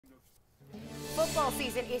Football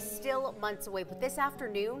season is still months away, but this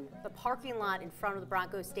afternoon, the parking lot in front of the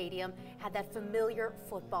Broncos Stadium had that familiar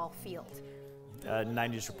football field. 9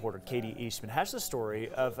 News reporter Katie Eastman has the story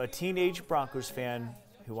of a teenage Broncos fan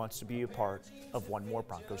who wants to be a part of one more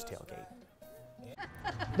Broncos tailgate.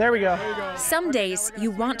 There we go. Some days you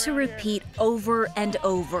want to repeat over and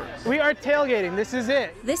over. We are tailgating. This is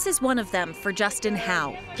it. This is one of them for Justin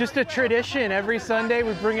Howe. Just a tradition. Every Sunday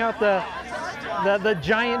we bring out the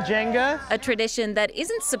giant Jenga. A tradition that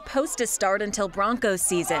isn't supposed to start until Broncos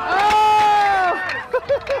season. Oh!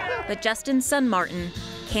 But Justin's son Martin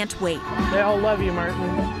can't wait. They all love you, Martin.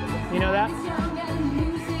 You know that?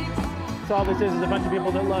 That's all this is a bunch of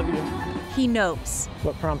people that love you. He knows.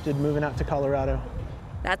 What prompted moving out to Colorado.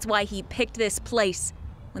 That's why he picked this place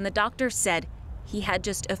when the doctor said he had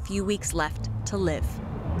just a few weeks left to live.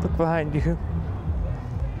 Look behind you.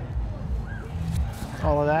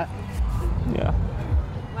 All of that? Yeah.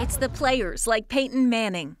 It's the players like Peyton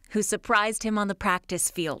Manning who surprised him on the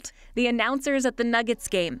practice field. The announcers at the Nuggets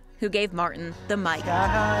game who gave Martin the mic.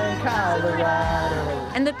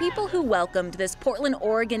 And the people who welcomed this Portland,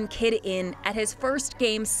 Oregon kid in at his first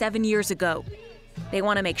game 7 years ago. They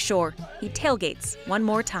want to make sure he tailgates one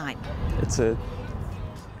more time. It's a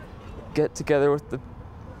get together with the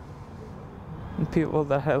people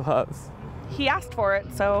that I love. He asked for it,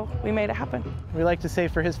 so we made it happen. We like to say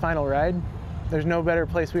for his final ride, there's no better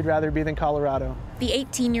place we'd rather be than Colorado. The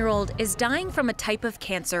 18-year-old is dying from a type of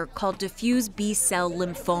cancer called diffuse B-cell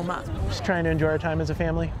lymphoma. Just trying to enjoy our time as a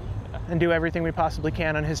family and do everything we possibly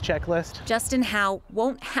can on his checklist. Justin Howe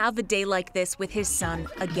won't have a day like this with his son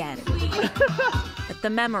again. But the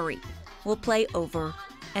memory will play over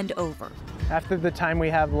and over. After the time we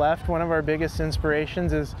have left, one of our biggest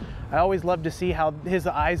inspirations is I always love to see how his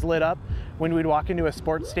eyes lit up when we'd walk into a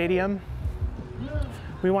sports stadium.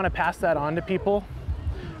 We want to pass that on to people.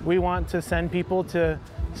 We want to send people to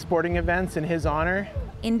sporting events in his honor.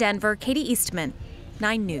 In Denver, Katie Eastman,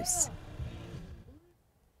 9 News.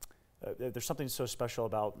 There's something so special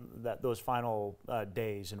about those final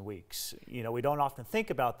days and weeks. You know, we don't often think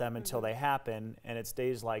about them until they happen, and it's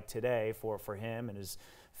days like today for him and his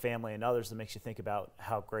family and others that makes you think about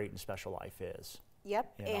how great and special life is.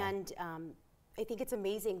 Yep, you know? And I think it's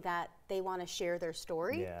amazing that they want to share their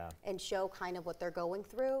story and show kind of what they're going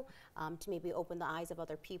through to maybe open the eyes of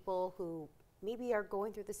other people who maybe are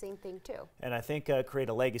going through the same thing too. And I think create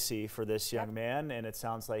a legacy for this young man, and it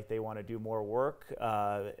sounds like they want to do more work,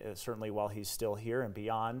 certainly while he's still here and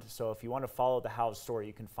beyond. So if you want to follow the Howe story,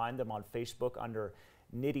 you can find them on Facebook under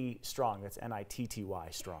Nitty Strong. That's N-I-T-T-Y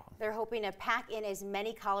Strong. They're hoping to pack in as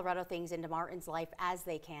many Colorado things into Martin's life as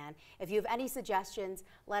they can. If you have any suggestions,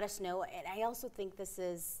 let us know. And I also think this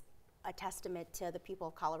is a testament to the people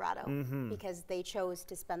of Colorado because they chose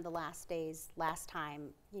to spend the last days, last time,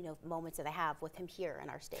 you know, moments that they have with him here in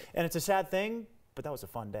our state. And it's a sad thing, but that was a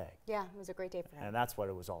fun day. Yeah, it was a great day for him. And that's what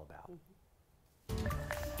it was all about.